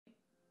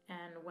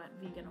and went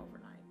vegan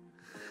overnight.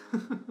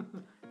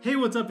 Hey,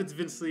 what's up? It's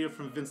Vince Lea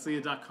from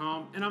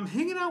VinceLea.com, and I'm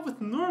hanging out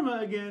with Norma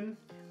again.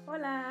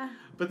 Hola.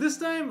 But this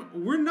time,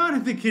 we're not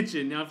in the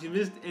kitchen. Now, if you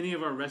missed any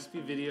of our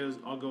recipe videos,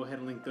 I'll go ahead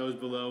and link those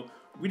below.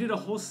 We did a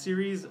whole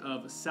series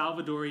of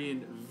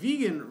Salvadorian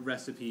vegan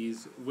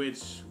recipes,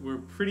 which were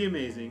pretty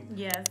amazing.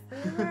 Yes,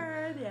 they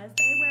were. Yes,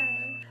 they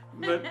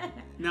were. But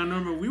now,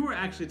 Norma, we were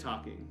actually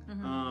talking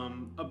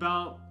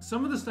about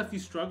some of the stuff you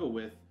struggle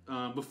with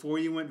before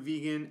you went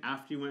vegan,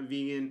 after you went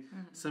vegan,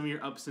 some of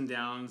your ups and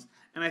downs.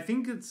 And I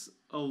think it's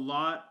a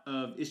lot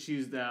of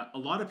issues that a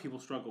lot of people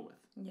struggle with.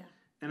 Yeah.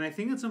 And I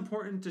think it's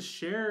important to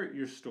share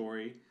your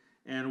story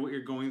and what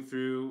you're going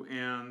through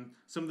and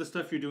some of the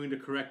stuff you're doing to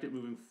correct it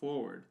moving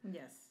forward.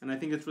 Yes. And I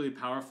think it's really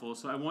powerful.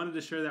 So I wanted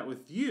to share that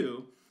with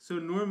you. So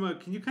Norma,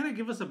 can you kind of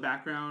give us a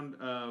background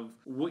of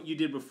what you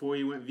did before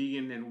you went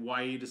vegan and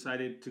why you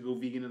decided to go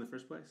vegan in the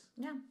first place?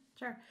 Yeah,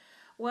 sure.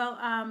 Well,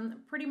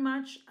 pretty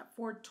much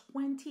for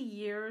 20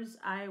 years,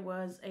 I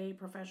was a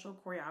professional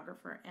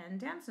choreographer and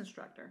dance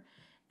instructor.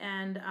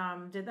 And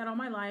did that all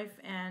my life.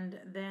 And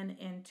then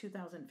in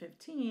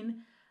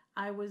 2015,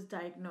 I was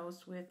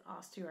diagnosed with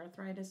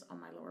osteoarthritis on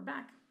my lower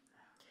back.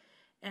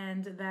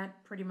 And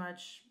that pretty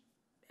much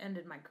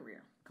ended my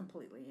career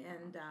completely.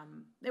 And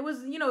it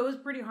was, it was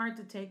pretty hard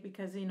to take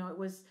because, it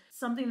was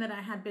something that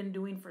I had been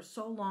doing for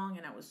so long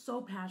and I was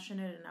so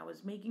passionate and I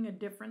was making a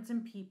difference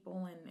in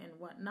people and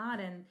whatnot.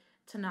 And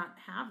to not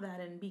have that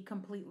and be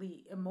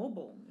completely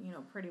immobile,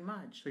 pretty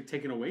much. It's like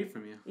taken away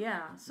from you.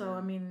 Yeah. So, yeah.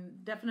 I mean,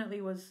 definitely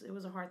it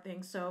was a hard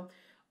thing. So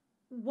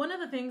one of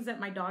the things that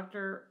my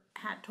doctor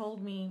had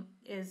told me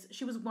is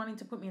she was wanting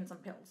to put me in some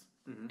pills.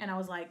 Mm-hmm. And I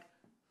was like,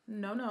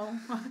 no.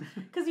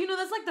 Because,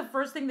 that's like the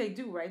first thing they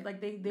do, right?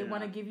 Like they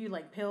want to give you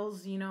like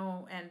pills,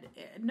 and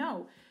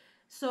no.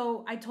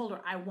 So I told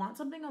her, I want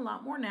something a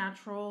lot more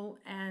natural.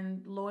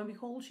 And lo and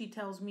behold, she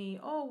tells me,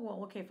 oh,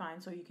 well, okay, fine.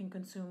 So you can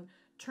consume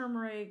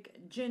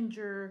turmeric,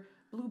 ginger,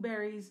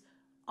 blueberries,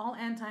 all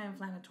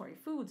anti-inflammatory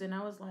foods. And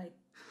I was like,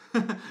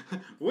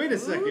 wait a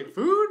second,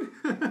 food?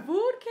 Food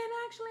can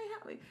actually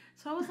help me.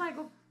 So I was like,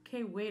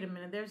 okay, wait a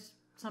minute, there's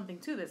something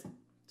to this.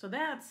 So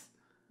that's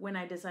when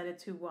I decided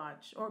to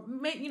watch or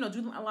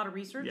do a lot of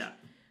research. Yeah.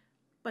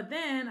 But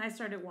then I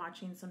started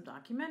watching some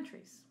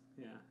documentaries.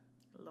 Yeah.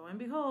 Lo and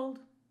behold,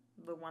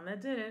 the one that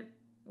did it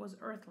was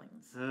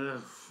Earthlings.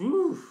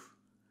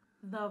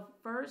 The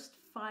first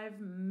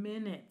 5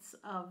 minutes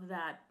of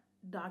that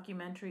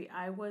documentary,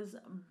 I was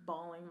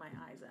bawling my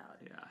eyes out.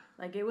 Yeah.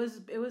 Like it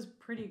was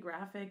pretty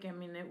graphic. I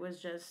mean, it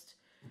was just,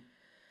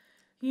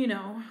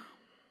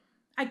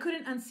 I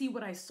couldn't unsee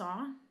what I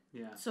saw.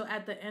 Yeah. So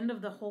at the end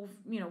of the whole,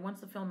 once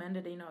the film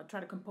ended, I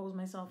tried to compose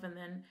myself and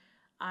then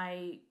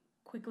I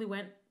quickly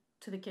went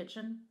to the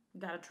kitchen,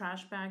 got a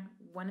trash bag,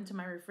 went into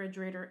my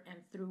refrigerator and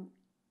threw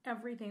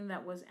everything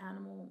that was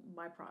animal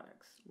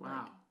byproducts. Wow.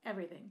 Like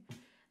everything.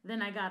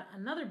 Then I got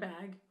another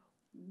bag,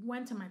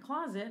 went to my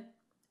closet,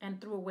 and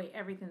threw away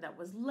everything that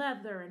was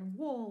leather and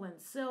wool and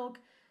silk,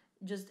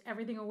 just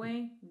everything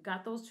away.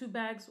 Got those 2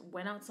 bags,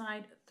 went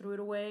outside, threw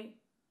it away,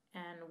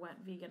 and went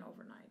vegan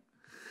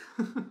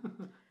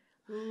overnight.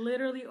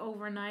 Literally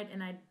overnight,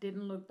 and I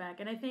didn't look back.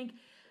 And I think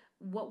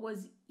what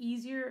was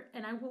easier,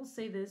 and I will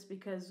say this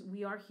because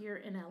we are here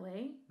in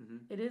LA,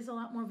 it is a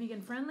lot more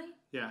vegan friendly.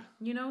 Yeah.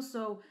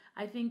 So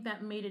I think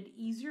that made it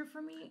easier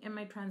for me in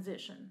my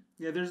transition.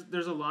 Yeah,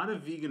 there's a lot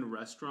of vegan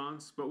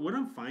restaurants, but what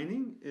I'm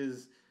finding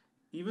is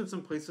even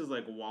some places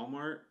like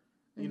Walmart,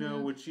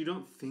 which you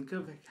don't think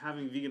of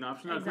having vegan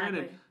options. Now, Exactly.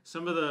 granted,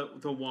 some of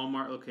the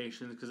Walmart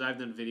locations, because I've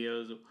done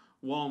videos of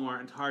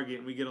Walmart and Target,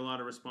 and we get a lot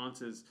of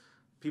responses,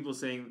 people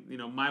saying,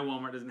 my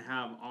Walmart doesn't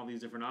have all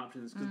these different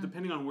options, because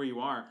depending on where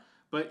you are.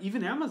 But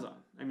even Amazon,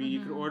 I mean,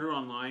 you can order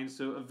online.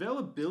 So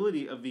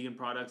availability of vegan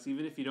products,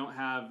 even if you don't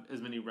have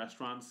as many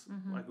restaurants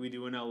like we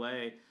do in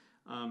LA,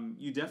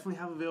 you definitely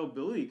have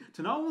availability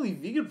to not only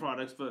vegan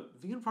products, but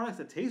vegan products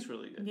that taste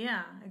really good.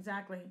 Yeah,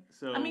 exactly.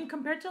 So, I mean,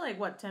 compared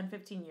to 10,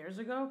 15 years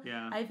ago,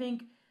 yeah. I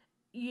think,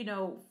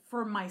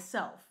 for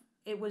myself,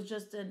 it was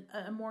just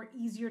a more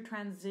easier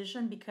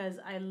transition because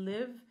I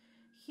live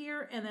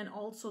here, and then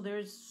also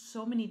there's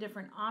so many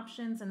different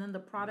options, and then the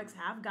products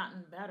have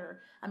gotten better.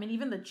 I mean,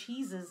 even the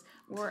cheeses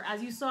were,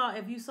 as you saw,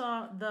 if you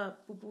saw the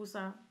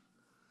pupusa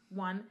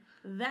one,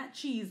 that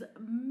cheese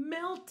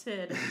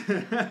melted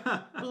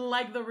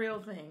like the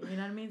real thing. You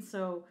know what I mean?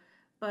 So,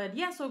 but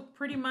yeah, so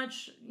pretty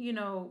much,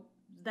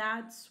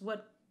 that's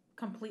what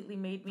completely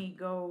made me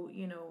go,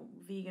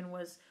 vegan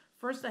was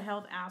first the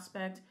health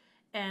aspect.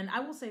 And I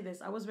will say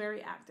this, I was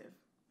very active.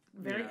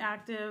 Very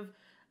active.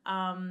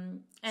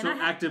 And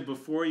active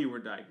before you were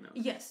diagnosed?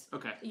 Yes.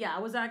 Okay. Yeah, I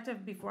was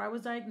active before I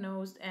was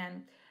diagnosed,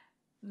 and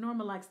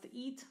Norma likes to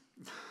eat.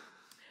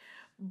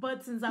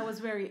 But since I was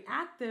very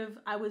active,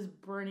 I was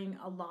burning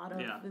a lot of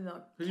because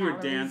calories. you were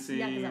dancing.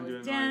 Yeah, because I was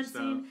doing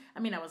dancing. I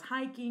mean, I was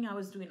hiking. I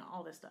was doing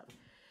all this stuff.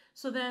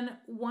 So then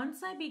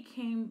once I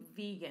became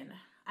vegan,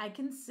 I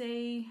can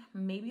say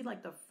maybe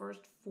the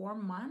first 4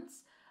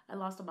 months, I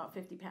lost about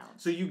 50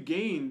 pounds. So you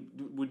gained,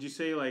 would you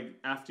say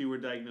after you were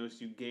diagnosed,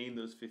 you gained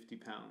those 50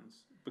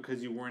 pounds?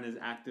 because you weren't as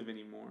active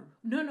anymore?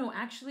 No,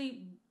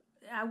 actually,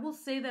 I will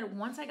say that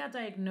once I got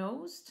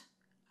diagnosed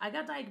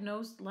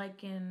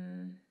like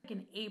in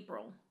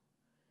April.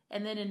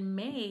 And then in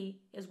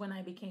May is when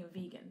I became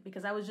vegan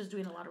because I was just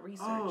doing a lot of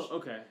research. Oh,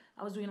 okay.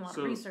 I was doing a lot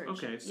of research.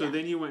 Okay, so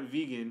then you went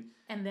vegan.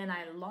 And then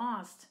I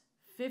lost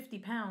 50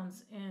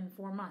 pounds in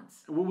 4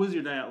 months. What was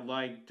your diet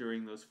like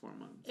during those 4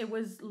 months? It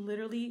was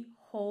literally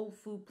whole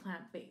food,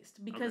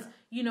 plant-based. Because,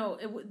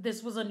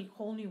 this was a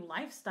whole new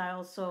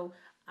lifestyle. So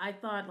I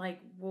thought like,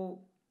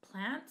 well,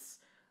 plants,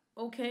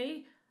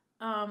 okay.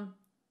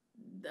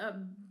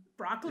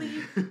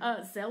 Broccoli,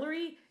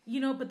 celery,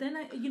 but then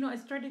I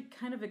started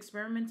kind of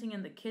experimenting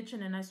in the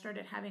kitchen and I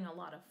started having a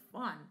lot of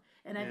fun.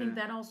 And I think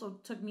that also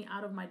took me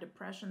out of my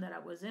depression that I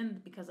was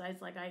in because I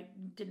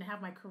didn't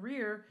have my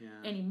career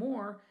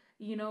anymore,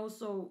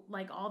 so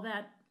like all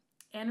that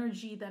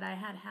energy that I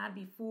had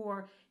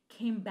before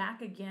came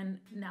back again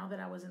now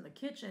that I was in the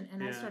kitchen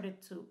and I started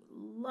to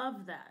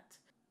love that.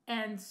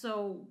 And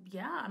so,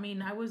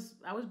 I was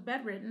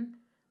bedridden,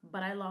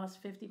 but I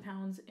lost 50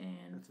 pounds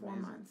in 4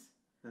 months.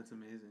 That's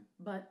amazing.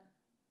 But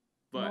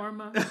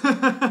Norma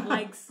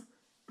likes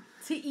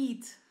to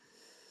eat.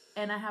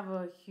 And I have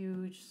a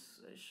huge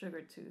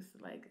sugar tooth,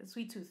 like a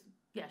sweet tooth.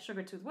 Yeah,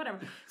 sugar tooth,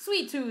 whatever.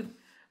 Sweet tooth.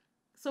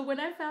 So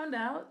when I found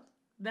out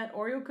that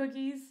Oreo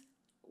cookies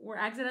were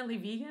accidentally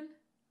vegan.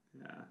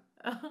 Yeah.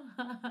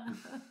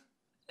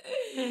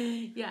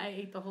 Yeah, I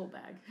ate the whole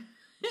bag.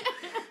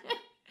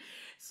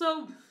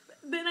 So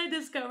then I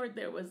discovered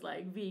there was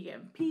like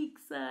vegan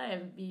pizza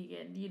and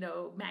vegan,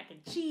 mac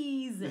and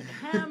cheese and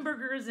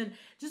hamburgers and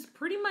just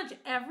pretty much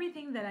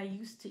everything that I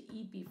used to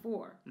eat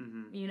before.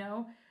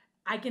 Mm-hmm.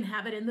 I can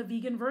have it in the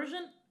vegan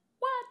version.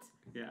 What?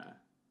 Yeah.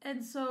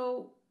 And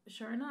so,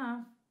 sure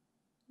enough.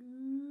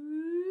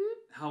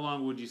 How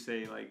long would you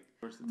say, like,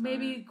 course of time?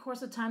 Maybe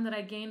course of time that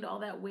I gained all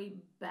that weight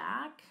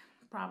back.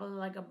 Probably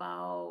like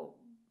about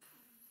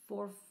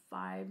 4 or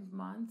 5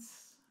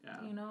 months. Yeah.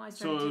 I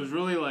started so it was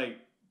really like,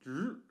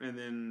 and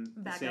then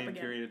the same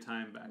period of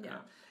time back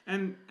up.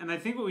 And I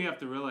think what we have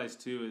to realize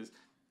too is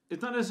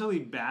it's not necessarily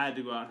bad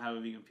to go out and have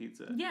a vegan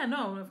pizza. Yeah,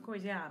 no, of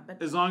course, yeah.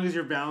 But as long as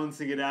you're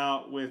balancing it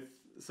out with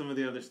some of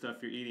the other stuff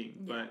you're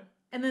eating. Yeah.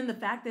 And then the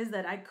fact is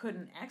that I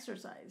couldn't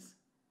exercise.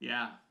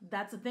 Yeah.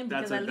 That's the thing.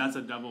 Because that's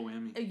a double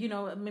whammy.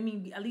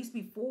 At least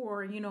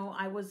before,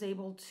 I was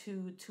able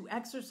to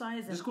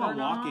exercise and just go out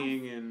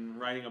walking and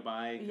riding a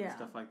bike and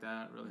stuff like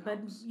that really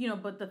helps.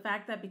 But the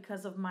fact that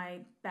because of my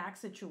back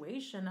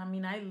situation,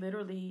 I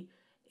literally,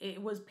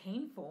 it was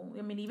painful.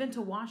 Even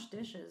to wash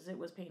dishes, it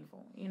was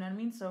painful. You know what I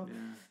mean? So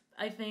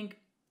I think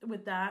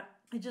with that,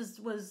 it just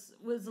was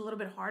a little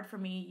bit hard for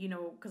me,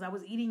 because I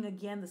was eating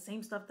again the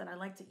same stuff that I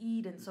like to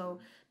eat. And so,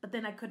 but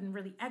then I couldn't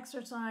really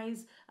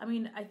exercise. I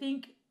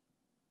think,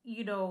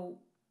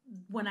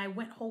 when I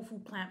went whole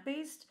food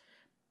plant-based,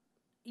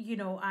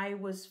 I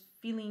was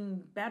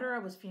feeling better. I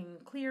was feeling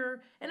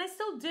clearer. And I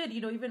still did,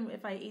 even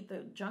if I ate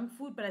the junk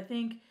food, but I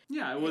think...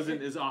 Yeah, it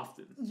wasn't as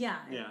often. Yeah,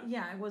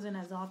 it wasn't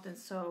as often.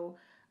 So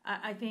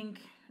I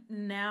think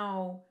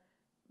now,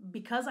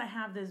 because I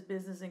have this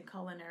business in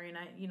culinary and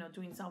I,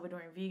 doing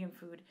Salvadorian vegan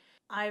food,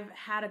 I've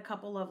had a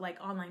couple of like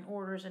online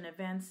orders and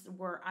events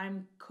where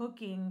I'm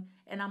cooking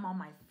and I'm on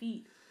my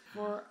feet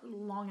for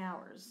long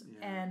hours.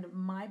 Yeah. And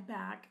my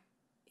back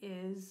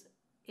is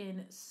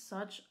in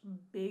such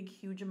big,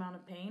 huge amount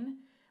of pain.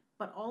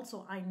 But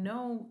also I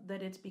know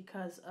that it's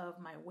because of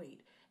my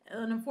weight.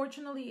 And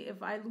unfortunately,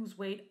 if I lose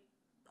weight,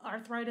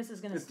 arthritis is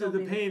going to still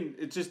be... pain,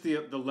 it's just the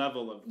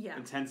level of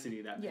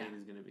intensity that pain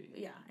is going to be.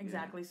 Yeah,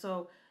 exactly. Yeah.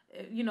 So,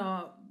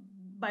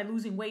 by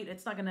losing weight,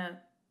 it's not going to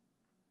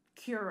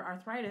cure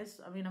arthritis.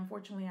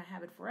 Unfortunately, I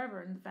have it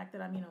forever. And the fact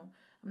that I'm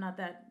not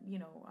that,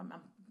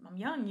 I'm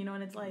young,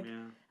 and it's like,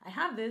 I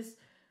have this.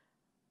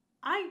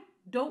 I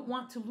don't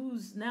want to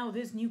lose now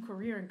this new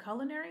career in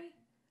culinary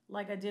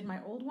like I did my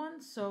old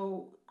one.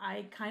 So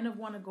I kind of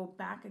want to go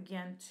back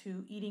again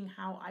to eating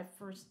how I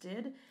first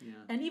did. Yeah.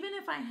 And even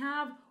if I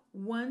have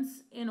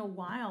once in a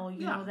while,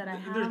 that I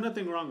have... There's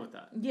nothing wrong with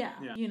that. Yeah.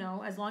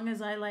 As long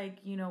as I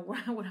what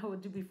I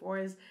would do before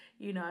is,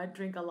 I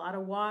drink a lot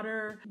of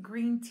water,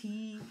 green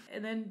tea,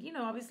 and then,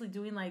 obviously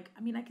doing I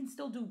can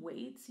still do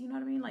weights, you know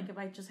what I mean? Like if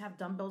I just have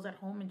dumbbells at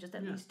home and just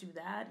at least do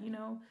that,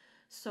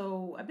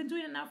 So I've been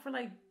doing it now for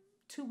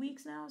 2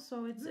 weeks now.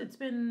 So it's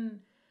been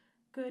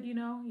good,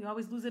 you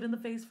always lose it in the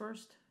face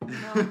first,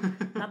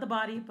 not the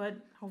body, but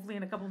hopefully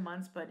in a couple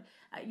months. But,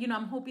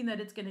 I'm hoping that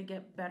it's going to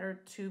get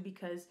better too,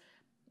 because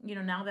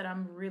now that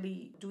I'm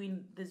really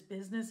doing this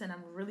business and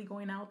I'm really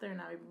going out there and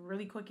I'm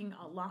really cooking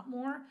a lot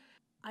more,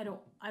 I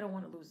don't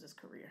want to lose this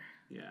career.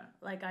 Yeah.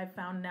 I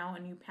found now a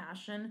new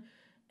passion,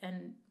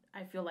 and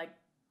I feel like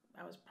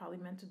I was probably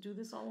meant to do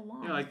this all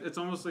along. Yeah, it's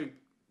almost like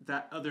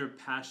that other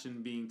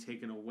passion being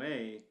taken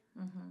away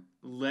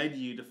led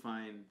you to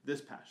find this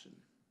passion.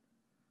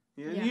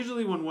 Yeah.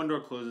 Usually when one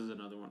door closes,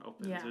 another one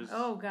opens. Yeah.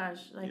 Oh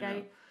gosh.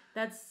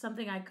 That's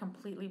something I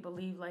completely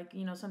believe.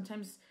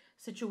 Sometimes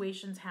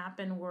situations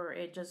happen where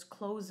it just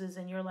closes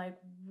and you're like,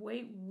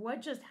 wait,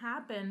 what just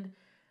happened?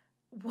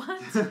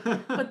 What?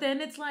 But then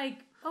it's like,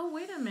 oh,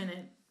 wait a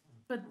minute.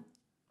 But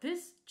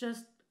this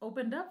just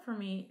opened up for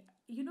me.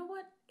 You know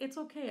what? It's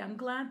okay. I'm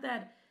glad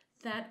that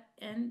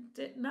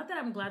ended. Not that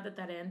I'm glad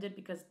that ended,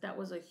 because that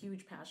was a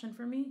huge passion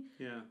for me.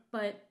 Yeah.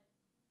 But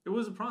it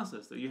was a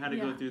process, though. You had to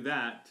go through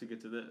that to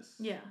get to this.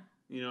 Yeah.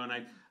 You know, and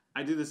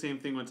I do the same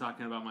thing when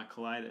talking about my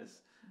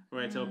colitis,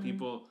 where I tell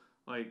people,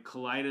 like,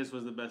 colitis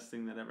was the best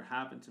thing that ever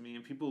happened to me.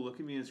 And people look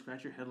at me and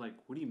scratch their head like,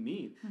 what do you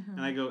mean?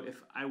 And I go,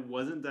 if I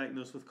wasn't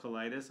diagnosed with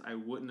colitis, I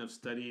wouldn't have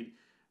studied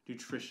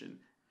nutrition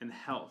and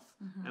health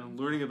and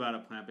learning about a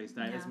plant-based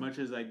diet as much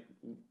as I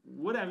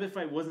would have if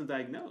I wasn't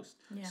diagnosed.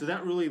 Yeah. So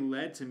that really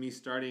led to me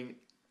starting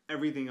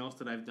everything else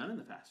that I've done in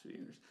the past few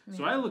years. Yeah.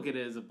 So I look at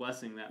it as a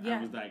blessing that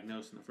I was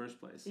diagnosed in the first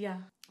place. Yeah.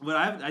 But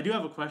I do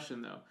have a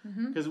question, though,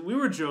 because we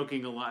were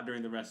joking a lot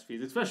during the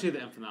recipes, especially the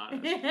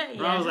empanadas.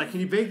 Where I was like,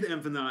 can you bake the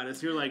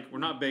empanadas? You're like, we're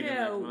not baking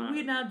empanadas.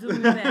 We're not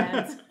doing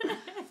that.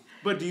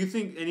 But do you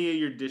think any of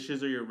your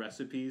dishes or your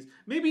recipes,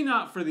 maybe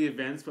not for the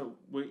events, but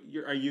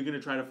are you going to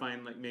try to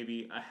find like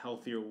maybe a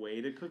healthier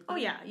way to cook them? Oh,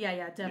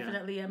 yeah,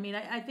 definitely. Yeah. I mean,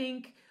 I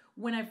think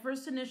when I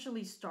first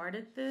initially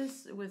started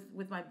this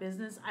with my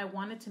business, I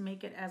wanted to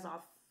make it as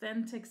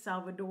authentic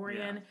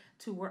Salvadorian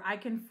to where I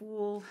can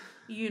fool,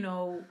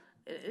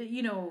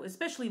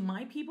 especially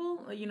my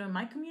people, in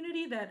my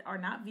community that are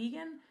not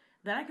vegan,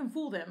 that I can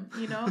fool them,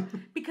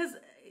 because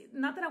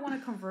not that I want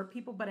to convert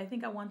people, but I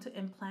think I want to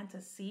implant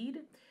a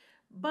seed.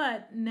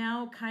 But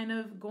now kind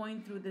of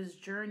going through this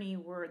journey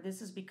where this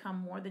has become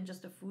more than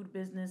just a food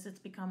business, it's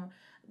become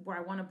where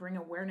I want to bring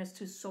awareness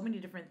to so many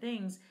different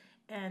things.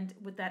 And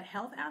with that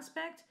health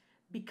aspect,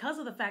 because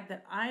of the fact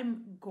that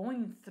I'm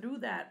going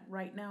through that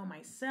right now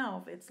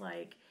myself, it's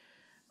like,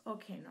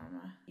 okay,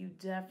 Norma, you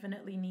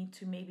definitely need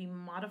to maybe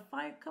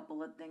modify a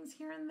couple of things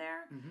here and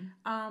there.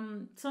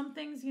 Some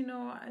things,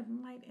 I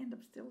might end up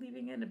still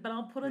leaving in it, but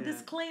I'll put a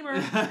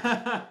disclaimer.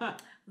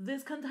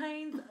 This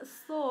contains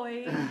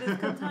soy. This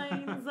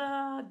contains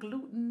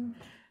gluten,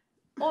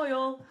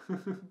 oil,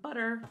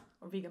 butter,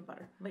 or vegan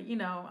butter. But,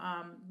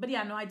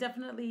 I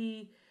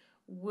definitely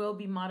will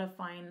be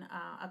modifying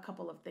a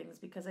couple of things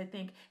because I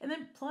think, and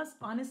then plus,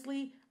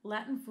 honestly,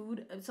 Latin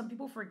food, some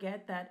people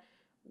forget that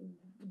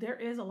there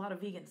is a lot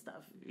of vegan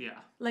stuff. Yeah.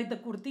 Like the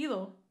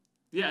curtido.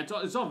 Yeah, it's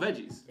all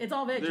veggies. It's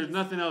all veggies. There's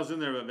nothing else in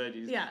there but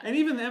veggies. Yeah. And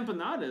even the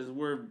empanadas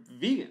were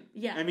vegan.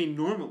 Yeah. I mean,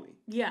 normally.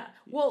 Yeah.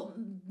 Well,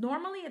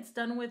 normally it's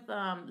done with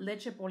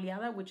leche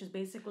poleada, which is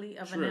basically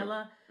a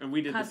vanilla and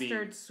we did custard the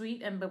beans.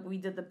 Sweet, but we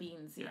did the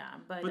beans. Yeah.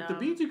 But the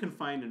beans you can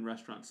find in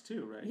restaurants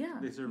too, right? Yeah.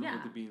 They serve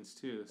with the beans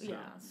too. So. Yeah.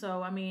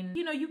 So, I mean,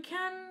 you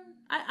can,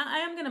 I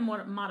am going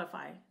to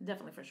modify,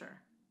 definitely for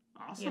sure.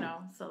 Awesome.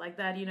 So like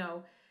that,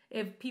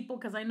 if people,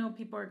 because I know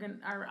people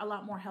are a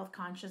lot more health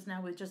conscious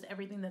now with just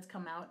everything that's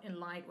come out in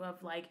light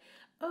of like,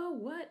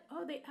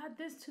 they add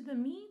this to the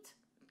meat?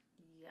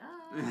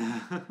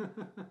 Yeah.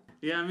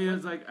 Yeah, I mean,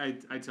 it's like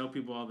I tell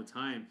people all the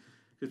time,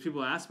 because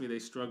people ask me, they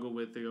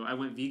go, I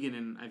went vegan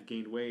and I've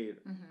gained weight,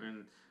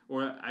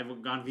 or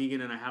I've gone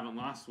vegan and I haven't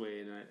lost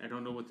weight, and I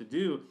don't know what to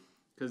do,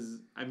 because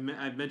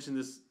I've mentioned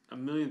this a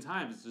million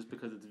times. It's just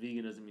because it's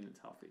vegan doesn't mean it's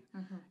healthy.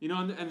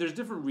 And there's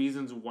different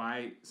reasons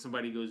why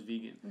somebody goes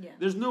vegan. Yeah.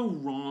 There's no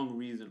wrong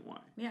reason why.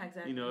 Yeah,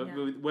 exactly.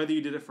 Whether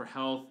you did it for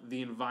health,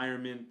 the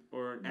environment,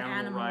 or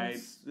animal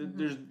rights,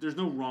 there's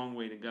no wrong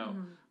way to go.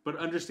 But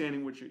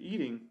understanding what you're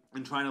eating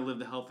and trying to live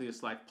the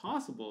healthiest life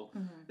possible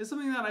is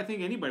something that I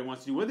think anybody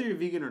wants to do, whether you're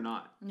vegan or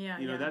not.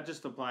 Yeah. That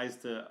just applies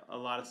to a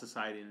lot of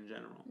society in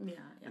general. Yeah.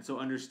 And so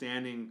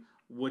understanding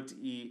what to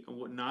eat and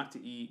what not to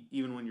eat,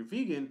 even when you're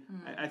vegan,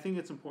 I think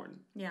it's important.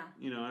 Yeah.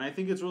 And I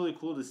think it's really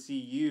cool to see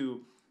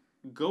you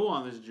go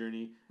on this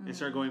journey and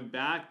start going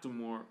back to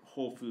more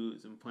whole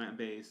foods and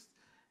plant-based.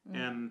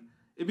 And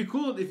it'd be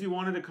cool if you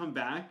wanted to come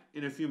back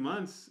in a few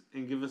months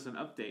and give us an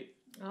update.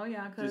 Oh,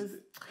 yeah, because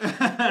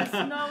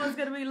Norma's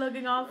going to be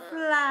looking all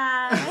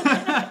flat.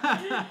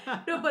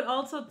 No, but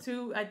also,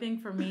 too, I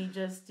think for me,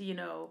 just,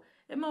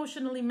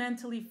 emotionally,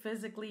 mentally,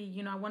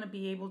 physically, I want to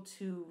be able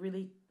to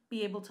really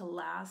be able to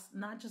last,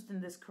 not just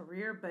in this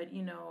career, but,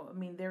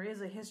 there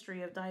is a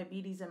history of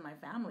diabetes in my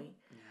family,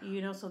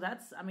 so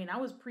that's, I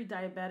was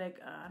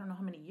pre-diabetic, I don't know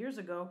how many years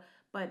ago,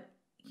 but,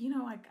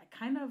 I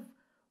kind of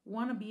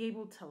want to be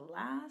able to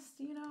last,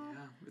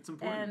 Yeah, it's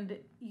important.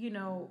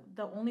 And,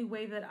 the only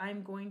way that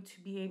I'm going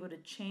to be able to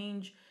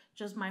change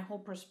just my whole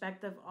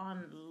perspective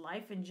on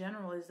life in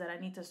general is that I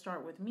need to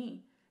start with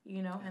me,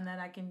 and that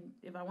I can,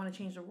 if I want to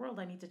change the world,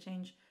 I need to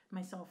change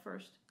myself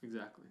first.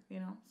 Exactly.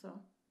 So.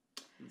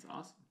 It's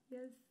awesome.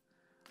 Yes.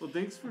 Well,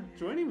 thanks for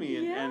joining me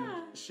and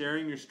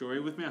sharing your story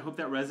with me. I hope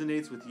that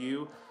resonates with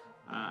you.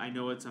 I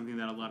know it's something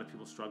that a lot of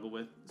people struggle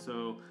with.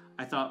 So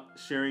I thought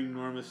sharing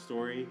Norma's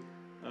story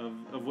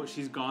of what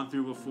she's gone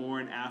through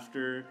before and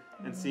after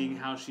and seeing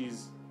how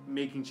she's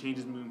making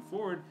changes moving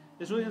forward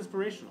is really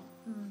inspirational.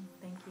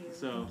 Thank you.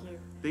 So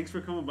thanks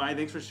for coming by.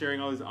 Thanks for sharing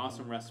all these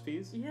awesome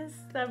recipes. Yes,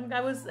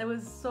 it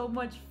was so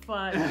much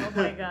fun. Oh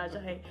my gosh.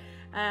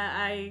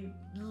 I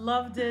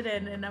loved it,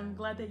 and I'm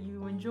glad that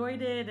you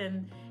enjoyed it,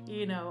 and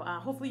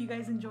hopefully you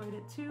guys enjoyed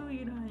it too,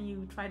 and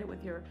you tried it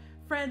with your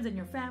friends and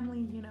your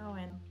family,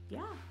 and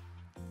Yeah.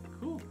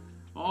 Cool.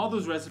 All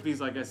those recipes,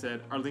 like I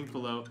said, are linked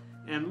below.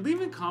 And leave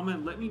a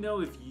comment. Let me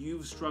know if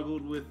you've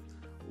struggled with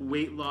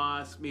weight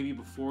loss, maybe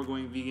before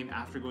going vegan,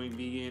 after going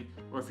vegan,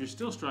 or if you're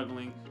still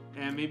struggling.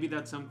 And maybe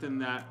that's something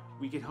that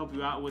we could help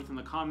you out with in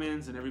the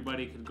comments, and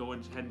everybody could go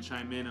ahead and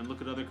chime in and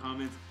look at other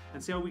comments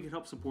and see how we could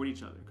help support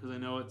each other. Because I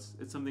know it's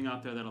something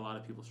out there that a lot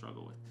of people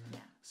struggle with. Yeah.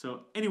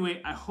 So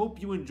anyway, I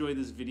hope you enjoyed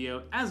this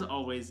video. As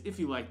always, if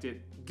you liked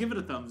it, give it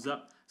a thumbs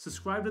up.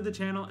 Subscribe to the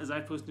channel as I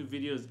post new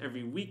videos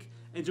every week.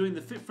 And join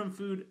the Fit From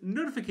Food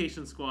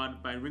notification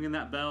squad by ringing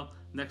that bell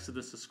next to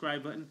the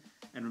subscribe button.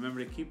 And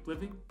remember to keep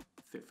living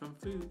Fit From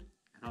Food.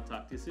 And I'll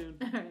talk to you soon.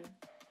 All right.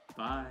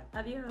 Bye.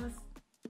 Adios.